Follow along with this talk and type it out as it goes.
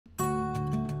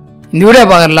இந்த வீடியோ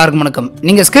பார்க்குற எல்லாருக்கும் வணக்கம்.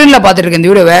 நீங்கள் ஸ்க்ரீனில் பார்த்துட்டு இருக்க இந்த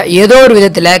வீடியோவை ஏதோ ஒரு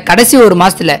விதத்தில் கடைசி ஒரு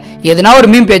மாதத்தில் எதனா ஒரு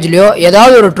மீம் பேஜ்லையோ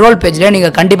ஏதாவது ஒரு ட்ரோல் பேஜ்லையோ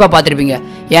நீங்கள் கண்டிப்பாக பார்த்துருப்பீங்க.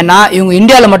 ஏன்னா இவங்க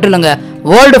இந்தியாவில் மட்டும் இல்லைங்க,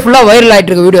 வேர்ல்டு ஃபுல்லாக வைரல்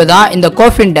ஆகிட்டு இருக்க வீடியோ தான் இந்த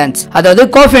கோஃபின் டான்ஸ். அதாவது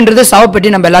கோஃபின்றது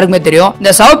சவப்பெட்டி, நம்ம எல்லாருக்குமே தெரியும்.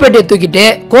 இந்த சவப்பெட்டியை தூக்கிட்டு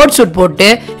கோட் சூட் போட்டு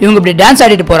இவங்க இப்படி டான்ஸ்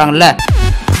ஆடிட்டு போகிறாங்கல்ல.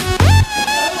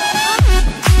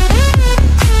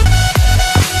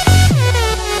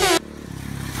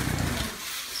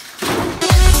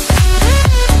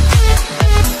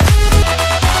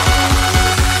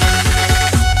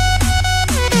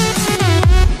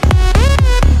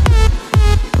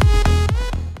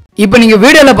 இப்போ நீங்க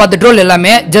வீடியோல பார்த்த ட்ரோல்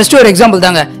எல்லாமே ஜஸ்ட் ஒரு எக்ஸாம்பிள்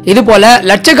தாங்க. இது போல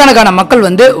லட்சக்கணக்கான மக்கள்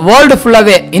வந்து வேர்ல்டு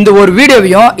ஃபுல்லாவே இந்த ஒரு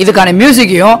வீடியோவையும் இதுக்கான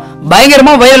மியூசிக்கையும்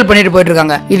பயங்கரமா வைரல் பண்ணிட்டு போயிட்டு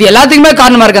இருக்காங்க. இது எல்லாத்துக்குமே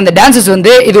காரணமா இருக்கு அந்த டான்சஸ்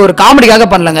வந்து இது ஒரு காமெடிக்காக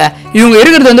பண்ணலங்க. இவங்க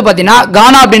இருக்கிறது வந்து பாத்தீங்கன்னா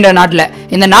கானா அப்படின்ற நாட்டுல.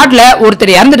 இந்த நாட்டுல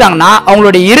ஒருத்தர் இறந்துட்டாங்கன்னா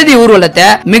அவங்களுடைய இறுதி ஊர்வலத்தை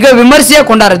மிக விமர்சையா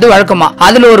கொண்டாடுறது வழக்கமா.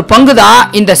 அதுல ஒரு பங்கு தான்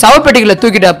இந்த சவப்பெட்டிகளை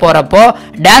தூக்கிட்டு போறப்போ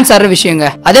டான்ஸ் ஆடுற விஷயங்க.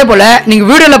 அதே போல நீங்க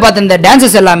வீடியோல பார்த்த இந்த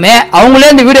டான்சஸ் எல்லாமே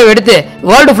அவங்களே இந்த வீடியோ எடுத்து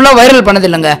வேர்ல்டு ஃபுல்லா வைரல் பண்ணது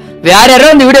இல்லைங்க. வேற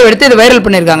யாரோ இந்த வீடியோ எடுத்து இது வைரல்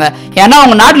பண்ணிருக்காங்க. ஏன்னா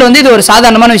அவங்க நாட்டுல வந்து இது ஒரு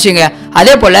சாதாரணமான விஷயங்க.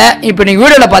 அதே போல இப்ப நீங்க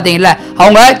வீடியோல பாத்தீங்கல்ல,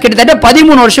 அவங்க கிட்டத்தட்ட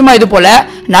 13 வருஷமா இது போல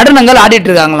நடனங்கள் ஆடிட்டு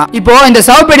இருக்காங்களாம். இப்போ இந்த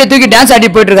சவப்பேடியை தூக்கி டான்ஸ் ஆடி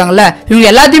போயிட்டு இருக்காங்கல்ல, இவங்க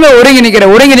எல்லாத்தையுமே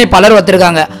ஒருங்கிணைப்பாளர்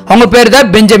வந்திருக்காங்க. அவங்க பேர் தான்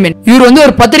பெஞ்சமின். இவர் வந்து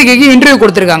ஒரு பத்திரிகைக்கு இன்டர்வியூ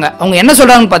கொடுத்திருக்காங்க. அவங்க என்ன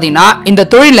சொல்றாங்கன்னு பாத்தீங்கன்னா, இந்த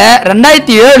தொழிலை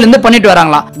 2007 இருந்து பண்ணிட்டு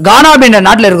வராங்களாம். கானா அப்படின்ற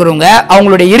நாட்டுல இருக்கிறவங்க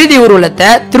அவங்களுடைய இறுதி ஊர்வலத்தை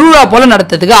திருவிழா போல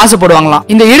நடத்துறதுக்கு ஆசைப்படுவாங்களாம்.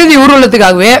 இந்த இறுதி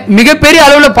ஊர்வலத்துக்காகவே மிகப்பெரிய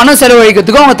அளவுல பணம்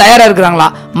செலவழிக்கிறதுக்கு அவங்க தயாரா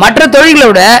இருக்கிறாங்களாம். மற்ற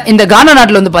தொழில்களோட இந்த கானா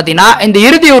நாட்டுல வந்து பாத்தீங்கன்னா இந்த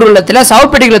இறுதி ஊர்வலத்துல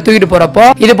சவப்பெட்டிகளை தூக்கிட்டு போறப்போ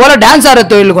இது போல டான்ஸ் ஆடுற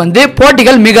தொழிலுக்கு வந்து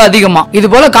போட்டிகள் மிக அதிகமா, இது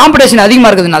போல காம்படிஷன் அதிகமா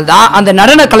இருக்கிறதுனால தான் அந்த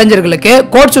நடன கலைஞர்களுக்கு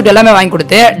கோட் சூட் எல்லாமே வாங்கி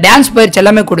கொடுத்து டான்ஸ் பயிற்சி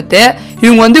எல்லாமே கொடுத்து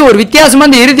இவங்க வந்து ஒரு வித்தியாசமா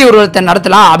இந்த இறுதி ஊர்வலத்தை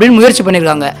நடத்தலாம் அப்படின்னு முயற்சி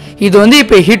பண்ணிருக்காங்க. இது வந்து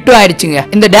இப்ப ஹிட்டும் ஆயிடுச்சுங்க.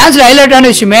 இந்த டான்ஸ்ல ஹைலைட்டான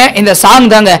விஷயமே இந்த சாங்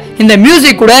தாங்க. இந்த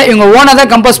மியூசிக் கூட இவங்க ஓனா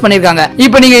தான் கம்போஸ் பண்ணிருக்காங்க.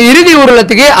 இப்போ நீங்க இறுதி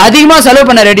ஊர்வலத்துக்கு அதிகமா செலவு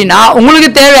பண்ண ரெடினா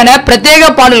உங்களுக்கு தேவையான பிரத்யேக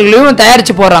பாடல்களையும்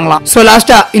தயாரிச்சு போடுறாங்களாம். சோ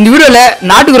லாஸ்டா இந்த வீடியோல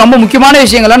நாட்டுக்கு ரொம்ப முக்கியமான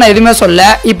விஷயங்களை நான் எதுவுமே சொல்ல.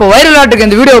 இப்போ வைரல் ஆட்டுக்கு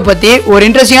இந்த வீடியோவை பத்தி ஒரு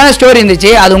இன்ட்ரெஸ்டிங்கான ஸ்டோரி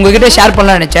இருந்துச்சு, அது உங்ககிட்ட ஷேர்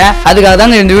பண்ணலாம்னு நினைச்சேன். அதுக்காக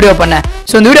தாங்க இந்த வீடியோ பண்ணேன்.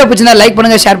 சோ இந்த வீடியோ பிடிச்சிருந்தா லைக்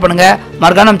பண்ணுங்க, ஷேர் பண்ணுங்க,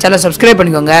 மறக்காம நம்ம சேனலை சப்ஸ்கிரைப்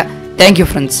பண்ணிக்கோங்க. Thank you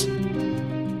friends.